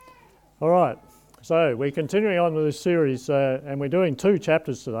All right, so we're continuing on with this series and we're doing 2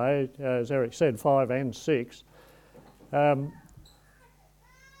 chapters today, as Eric said, 5 and 6. The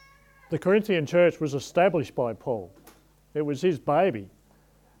Corinthian church was established by Paul. It was his baby.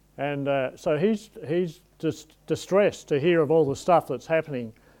 And so he's just distressed to hear of all the stuff that's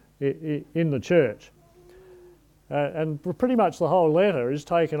happening in the church. And pretty much the whole letter is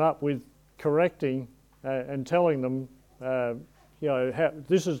taken up with correcting and telling them,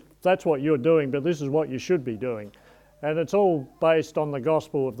 that's what you're doing, but this is what you should be doing. And it's all based on the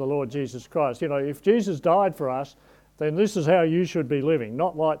gospel of the Lord Jesus Christ. You know, if Jesus died for us, then this is how you should be living,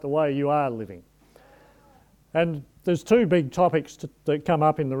 not like the way you are living. And there's 2 big topics that come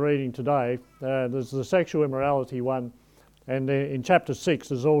up in the reading today. There's the sexual immorality one, and in chapter 6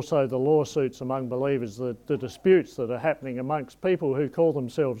 there's also the lawsuits among believers, the disputes that are happening amongst people who call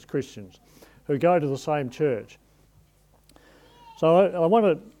themselves Christians, who go to the same church. So I want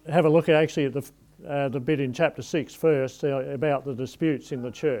to have a look at the bit in chapter 6 first about the disputes in the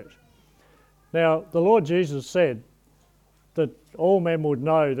church. Now, the Lord Jesus said that all men would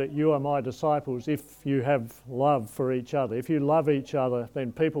know that you are my disciples if you have love for each other. If you love each other,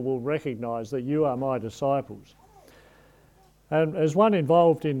 then people will recognise that you are my disciples. And as one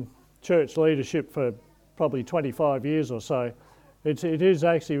involved in church leadership for probably 25 years or so, it is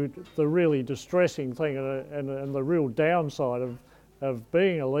actually the really distressing thing and the real downside of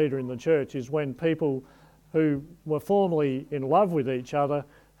being a leader in the church is when people who were formerly in love with each other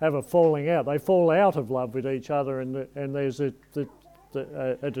have a falling out. They fall out of love with each other and there's a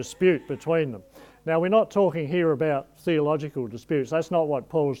dispute between them. Now, we're not talking here about theological disputes. That's not what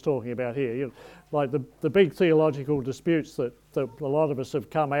Paul's talking about here. You know, like the big theological disputes that a lot of us have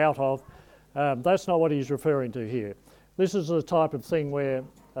come out of, that's not what he's referring to here. This is the type of thing where,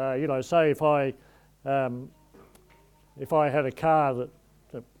 say if I had a car that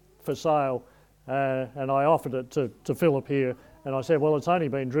for sale and I offered it to Philip here, and I said, well, I've only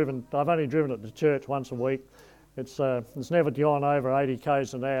driven it to church once a week. It's never gone over 80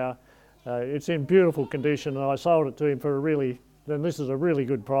 k's an hour. It's in beautiful condition, and I sold it to him for this is a really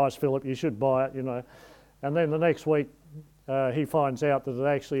good price, Philip, you should buy it, you know. And then the next week he finds out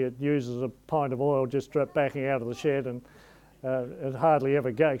that it uses a pint of oil just backing out of the shed, and it hardly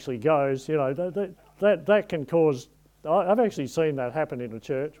ever actually goes. You know, that can cause... I've actually seen that happen in a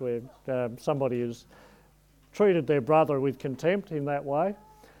church where somebody has treated their brother with contempt in that way.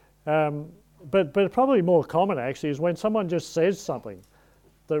 But probably more common actually is when someone just says something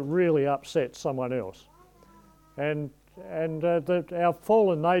that really upsets someone else. And our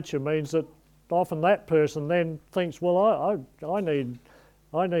fallen nature means that often that person then thinks, well, I need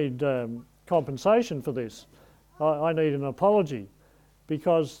compensation for this. I need an apology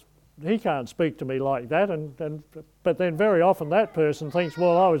because he can't speak to me like that. But then very often that person thinks,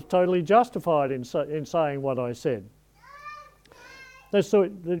 well, I was totally justified in saying what I said.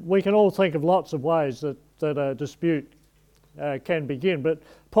 We can all think of lots of ways that a dispute can begin, but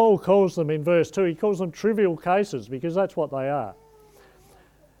Paul calls them in verse 2, he calls them trivial cases because that's what they are.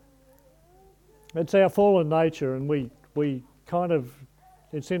 It's our fallen nature, and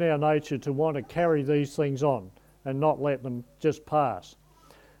it's in our nature to want to carry these things on and not let them just pass.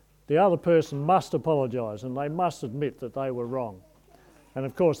 The other person must apologise and they must admit that they were wrong. And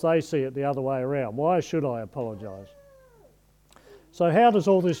of course they see it the other way around. Why should I apologise? So how does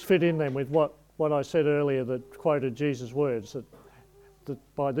all this fit in then with what I said earlier that quoted Jesus' words,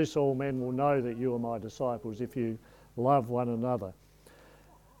 that by this all men will know that you are my disciples if you love one another?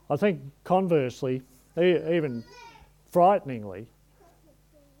 I think conversely, even frighteningly,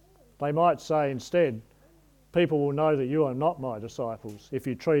 they might say instead, people will know that you are not my disciples if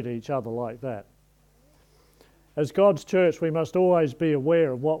you treat each other like that. As God's church, we must always be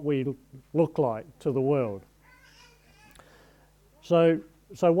aware of what we look like to the world. So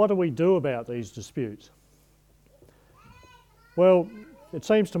what do we do about these disputes? Well, it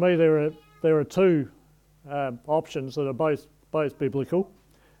seems to me there are 2 options that are both biblical.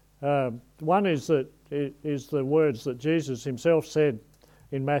 One is the words that Jesus himself said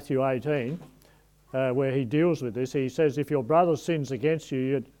in Matthew 18, where he deals with this. He says, if your brother sins against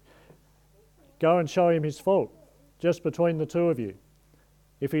you, go and show him his fault, just between the 2 of you.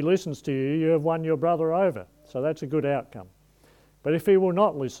 If he listens to you, you have won your brother over. So that's a good outcome. But if he will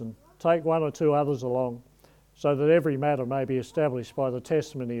not listen, take 1 or 2 others along, so that every matter may be established by the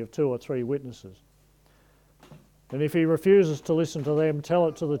testimony of 2 or 3 witnesses. And if he refuses to listen to them, tell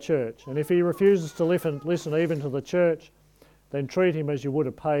it to the church. And if he refuses to listen even to the church, then treat him as you would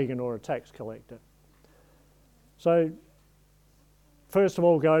a pagan or a tax collector. So, first of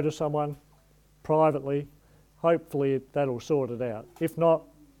all, go to someone privately. Hopefully that'll sort it out. If not,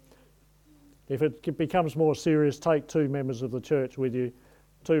 If it becomes more serious, take 2 members of the church with you,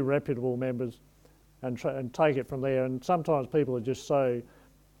 2 reputable members, and take it from there. And sometimes people are just so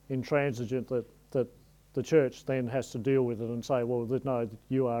intransigent that the church then has to deal with it and say, well, no,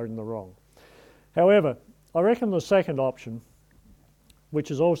 you are in the wrong. However, I reckon the second option, which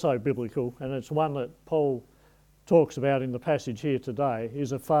is also biblical, and it's one that Paul talks about in the passage here today, is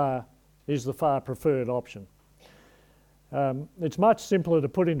the far preferred option. It's much simpler to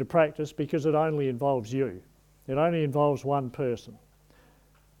put into practice because it only involves you. It only involves one person.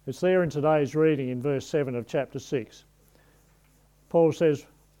 It's there in today's reading in verse 7 of chapter 6. Paul says,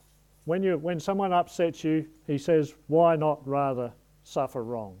 when someone upsets you, he says, why not rather suffer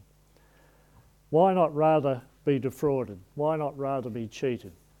wrong? Why not rather be defrauded? Why not rather be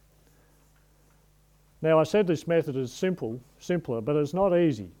cheated? Now, I said this method is simpler, but it's not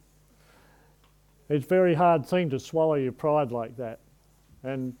easy. It's a very hard thing to swallow your pride like that.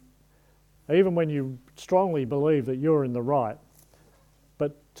 And even when you strongly believe that you're in the right,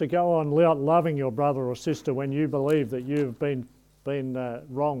 but to go on loving your brother or sister when you believe that you've been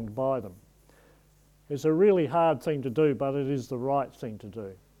wronged by them. It's a really hard thing to do, but it is the right thing to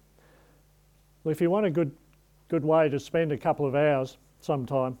do. If you want a good way to spend a couple of hours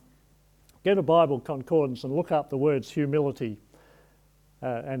sometime, get a Bible concordance and look up the words humility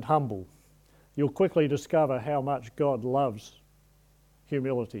and humble. You'll quickly discover how much God loves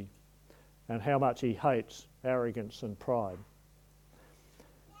humility and how much he hates arrogance and pride.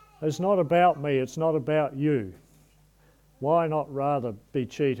 It's not about me, it's not about you. Why not rather be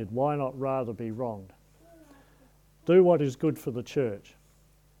cheated? Why not rather be wronged? Do what is good for the church,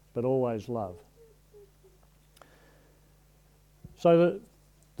 but always love. So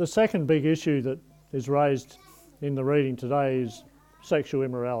the second big issue that is raised in the reading today is sexual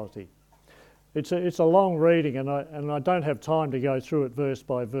immorality. It's a long reading, and I don't have time to go through it verse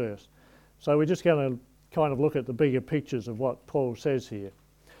by verse. So we're just going to kind of look at the bigger pictures of what Paul says here.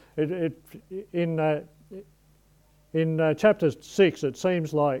 In chapter 6, it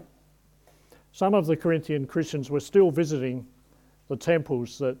seems like some of the Corinthian Christians were still visiting the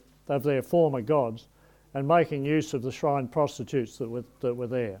temples of their former gods and making use of the shrine prostitutes that were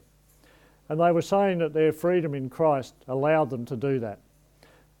there. And they were saying that their freedom in Christ allowed them to do that.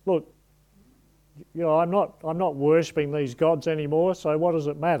 Look, I'm not worshipping these gods anymore, so what does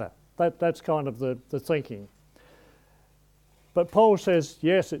it matter? That's kind of the thinking. But Paul says,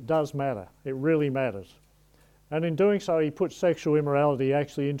 yes, it does matter. It really matters. And in doing so, he puts sexual immorality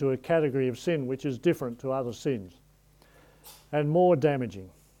actually into a category of sin which is different to other sins and more damaging.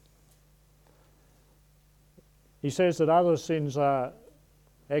 He says that other sins are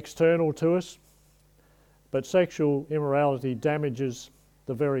external to us, but sexual immorality damages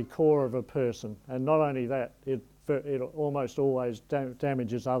the very core of a person. And not only that, it almost always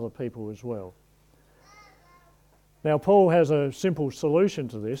damages other people as well. Now, Paul has a simple solution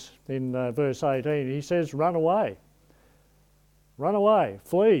to this in verse 18. He says, run away. Run away,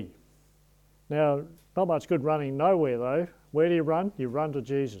 flee. Now, not much good running nowhere though. Where do you run? You run to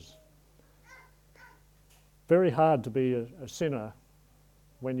Jesus. Very hard to be a sinner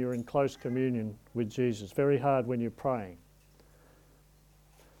when you're in close communion with Jesus. Very hard when you're praying.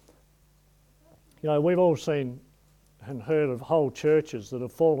 You know, we've all seen and heard of whole churches that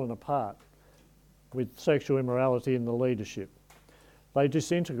have fallen apart with sexual immorality in the leadership. They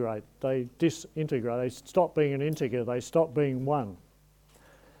disintegrate, they stop being an integer, they stop being one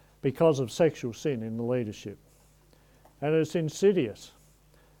because of sexual sin in the leadership. And it's insidious.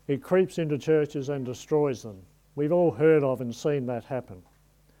 It creeps into churches and destroys them. We've all heard of and seen that happen.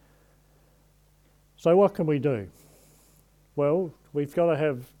 So what can we do? Well, it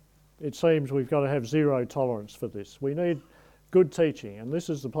seems we've got to have zero tolerance for this. We need good teaching, and this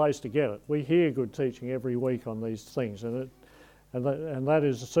is the place to get it. We hear good teaching every week on these things, and that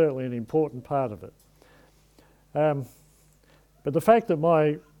is certainly an important part of it. But the fact that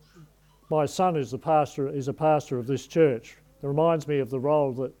my son is a pastor of this church reminds me of the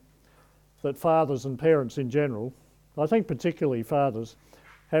role that fathers and parents in general, I think particularly fathers,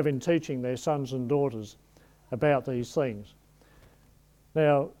 have in teaching their sons and daughters about these things.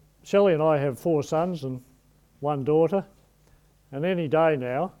 Now, Shelley and I have 4 sons and 1 daughter. And any day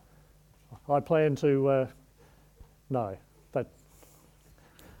now, I plan to,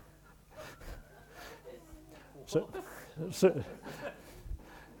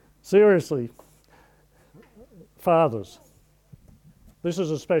 seriously, fathers, this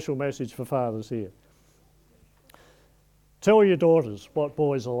is a special message for fathers here. Tell your daughters what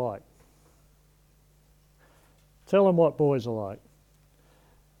boys are like. Tell them what boys are like.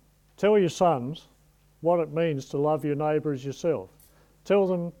 Tell your sons what it means to love your neighbour as yourself. Tell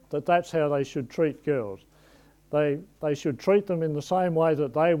them that that's how they should treat girls. They should treat them in the same way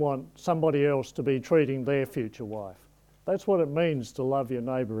that they want somebody else to be treating their future wife. That's what it means to love your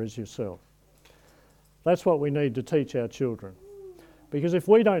neighbour as yourself. That's what we need to teach our children. Because if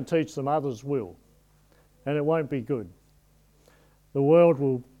we don't teach them, others will. And it won't be good. The world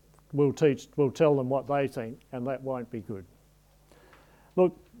will tell them what they think, and that won't be good.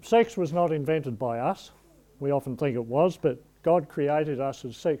 Look, sex was not invented by us. We often think it was, but God created us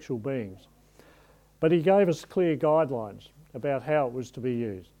as sexual beings. But he gave us clear guidelines about how it was to be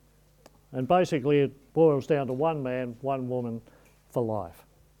used. And basically it boils down to one man, one woman for life.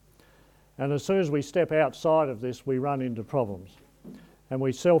 And as soon as we step outside of this, we run into problems. And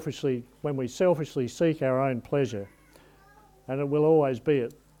when we selfishly seek our own pleasure, and it will always be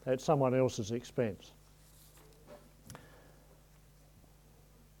at someone else's expense.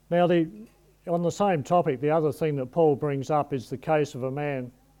 Now, on the same topic, the other thing that Paul brings up is the case of a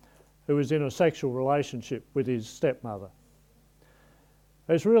man who was in a sexual relationship with his stepmother.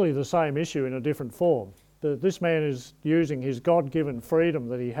 It's really the same issue in a different form. This man is using his God-given freedom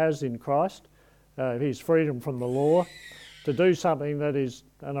that he has in Christ, his freedom from the law, to do something that is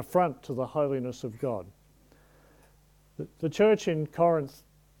an affront to the holiness of God. The church in Corinth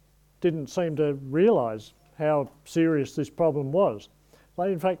didn't seem to realise how serious this problem was.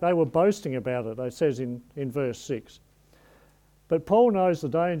 In fact, they were boasting about it, it says in verse 6. But Paul knows the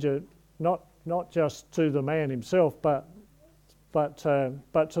danger not just to the man himself, but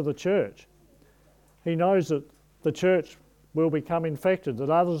to the church. He knows that the church will become infected,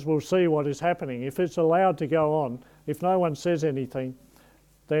 that others will see what is happening. If it's allowed to go on, if no one says anything,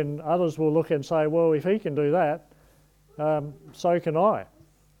 then others will look and say, well, if he can do that, so can I.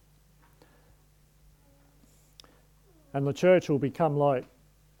 And the church will become like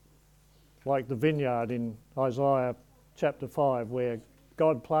the vineyard in Isaiah chapter 5, where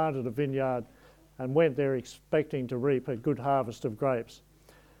God planted a vineyard and went there expecting to reap a good harvest of grapes.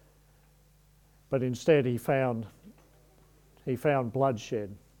 But instead he found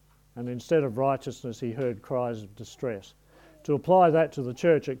bloodshed, and instead of righteousness he heard cries of distress. To apply that to the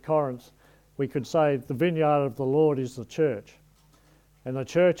church at Corinth, we could say the vineyard of the Lord is the church, and the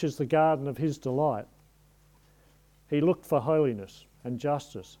church is the garden of his delight. He looked for holiness and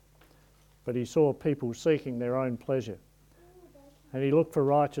justice, but he saw people seeking their own pleasure. And he looked for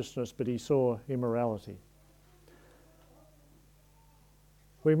righteousness, but he saw immorality.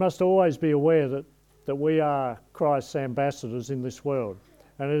 We must always be aware that we are Christ's ambassadors in this world.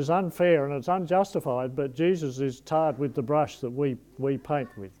 And it is unfair and it's unjustified, but Jesus is tarred with the brush that we paint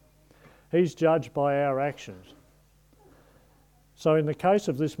with. He's judged by our actions. So in the case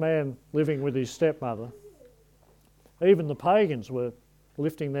of this man living with his stepmother, even the pagans were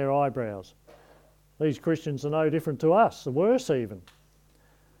lifting their eyebrows. These Christians are no different to us, worse even.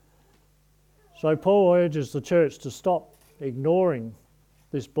 So Paul urges the church to stop ignoring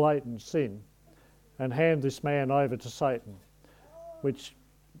this blatant sin and hand this man over to Satan, which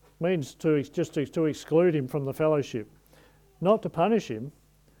means to exclude him from the fellowship. Not to punish him,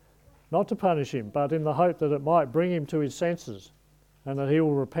 but in the hope that it might bring him to his senses and that he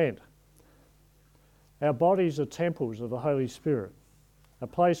will repent. Our bodies are temples of the Holy Spirit, a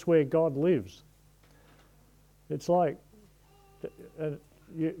place where God lives. It's like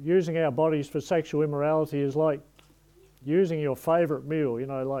using our bodies for sexual immorality is like using your favourite meal,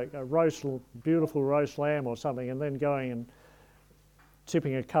 like a beautiful roast lamb or something, and then going and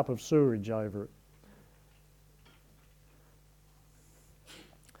tipping a cup of sewerage over it.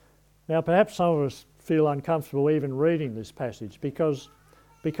 Now, perhaps some of us feel uncomfortable even reading this passage because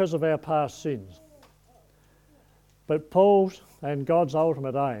of our past sins. But Paul's and God's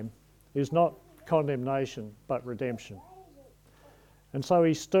ultimate aim is not condemnation, but redemption. And so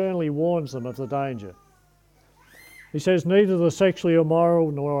he sternly warns them of the danger. He says, neither the sexually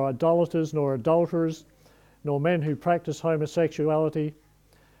immoral, nor idolaters, nor adulterers, nor men who practice homosexuality,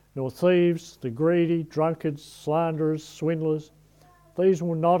 nor thieves, the greedy, drunkards, slanderers, swindlers, these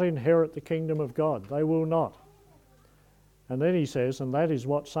will not inherit the kingdom of God. They will not. And then he says, and that is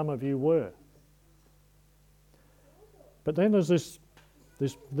what some of you were. But then there's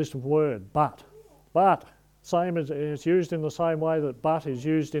this word, but. But, same as it's used in the same way that but is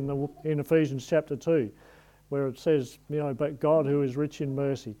used in Ephesians chapter 2, where it says, but God who is rich in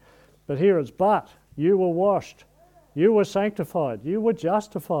mercy. But here it's but. You were washed. You were sanctified. You were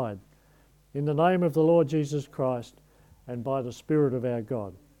justified in the name of the Lord Jesus Christ and by the Spirit of our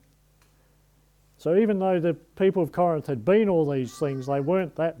God. So even though the people of Corinth had been all these things, they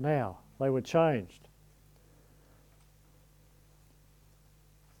weren't that now. They were changed.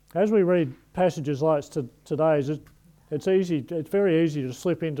 As we read passages like today's, it's very easy to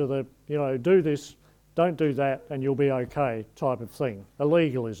slip into the, do this, don't do that, and you'll be okay type of thing, a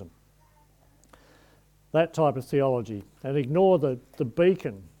legalism. That type of theology, and ignore the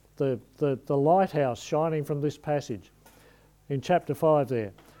beacon, the lighthouse shining from this passage. In chapter 5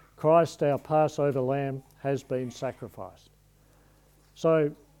 there, Christ our Passover lamb has been sacrificed.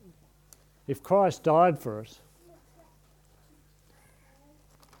 So, if Christ died for us,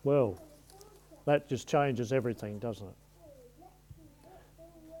 well, that just changes everything, doesn't it?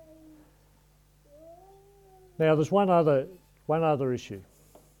 Now, there's one other issue,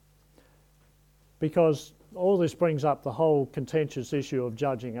 because all this brings up the whole contentious issue of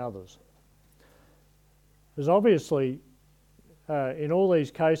judging others. There's obviously, in all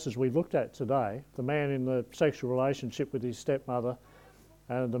these cases we've looked at today, the man in the sexual relationship with his stepmother,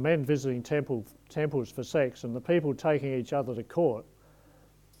 and the men visiting temples for sex, and the people taking each other to court,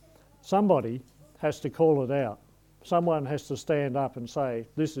 somebody has to call it out. Someone has to stand up and say,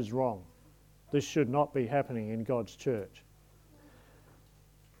 this is wrong. This should not be happening in God's church.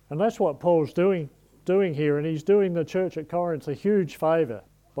 And that's what Paul's doing here, and he's doing the church at Corinth a huge favour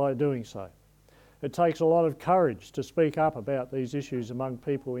by doing so. It takes a lot of courage to speak up about these issues among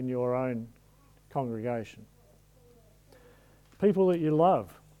people in your own congregation. People that you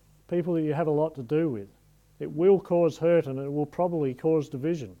love, people that you have a lot to do with. It will cause hurt and it will probably cause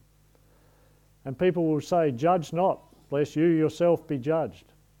division. And people will say, judge not, lest you yourself be judged.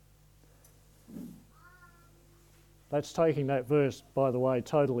 That's taking that verse, by the way,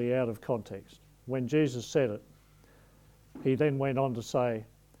 totally out of context. When Jesus said it, he then went on to say,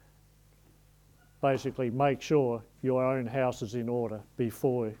 basically, make sure your own house is in order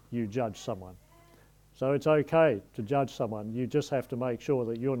before you judge someone. So it's okay to judge someone, you just have to make sure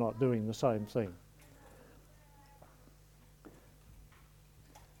that you're not doing the same thing.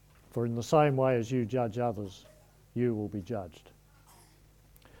 For in the same way as you judge others, you will be judged.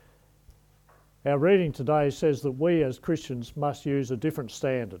 Our reading today says that we as Christians must use a different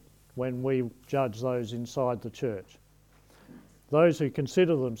standard when we judge those inside the church. Those who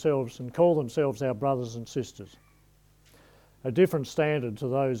consider themselves and call themselves our brothers and sisters. A different standard to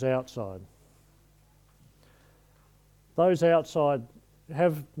those outside. Those outside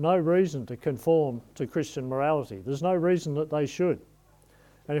have no reason to conform to Christian morality. There's no reason that they should.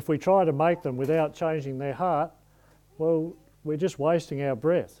 And if we try to make them without changing their heart, well, we're just wasting our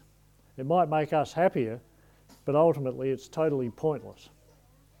breath. It might make us happier, but ultimately it's totally pointless.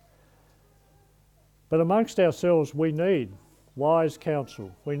 But amongst ourselves, we need wise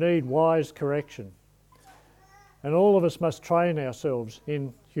counsel. We need wise correction. And all of us must train ourselves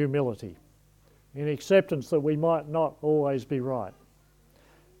in humility, in acceptance that we might not always be right,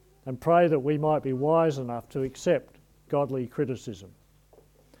 and pray that we might be wise enough to accept godly criticism.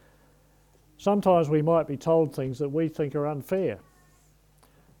 Sometimes we might be told things that we think are unfair.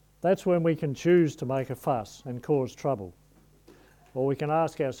 That's when we can choose to make a fuss and cause trouble. Or we can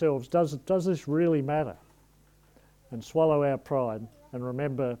ask ourselves, does this really matter? And swallow our pride and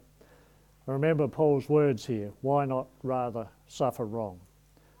remember Paul's words here, why not rather suffer wrong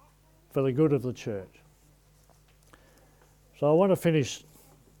for the good of the church? So I want to finish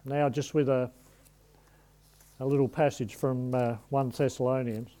now just with a little passage from 1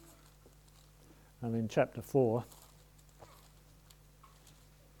 Thessalonians and in chapter 4.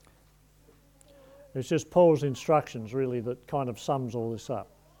 It's just Paul's instructions really that kind of sums all this up.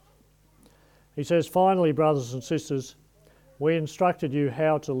 He says, finally, brothers and sisters, we instructed you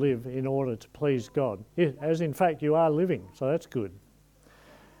how to live in order to please God, as in fact you are living, so that's good.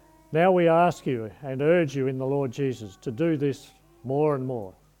 Now we ask you and urge you in the Lord Jesus to do this more and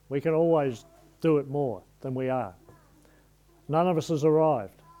more. We can always do it more than we are. None of us has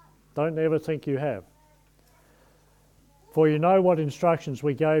arrived. Don't ever think you have. For you know what instructions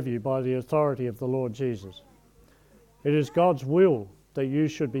we gave you by the authority of the Lord Jesus. It is God's will that you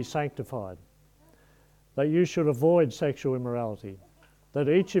should be sanctified, that you should avoid sexual immorality, that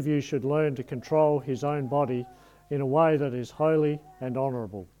each of you should learn to control his own body in a way that is holy and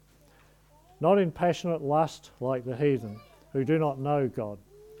honourable, not in passionate lust like the heathen, who do not know God,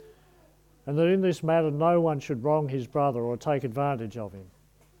 and that in this matter no one should wrong his brother or take advantage of him.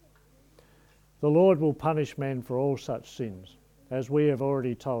 The Lord will punish men for all such sins, as we have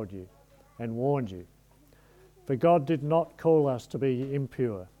already told you and warned you. For God did not call us to be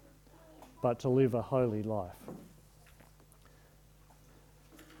impure, but to live a holy life.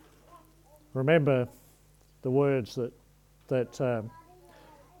 Remember the words that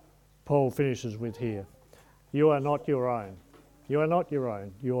Paul finishes with here. You are not your own. You are not your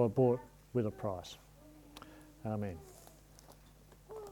own. You are bought with a price. Amen.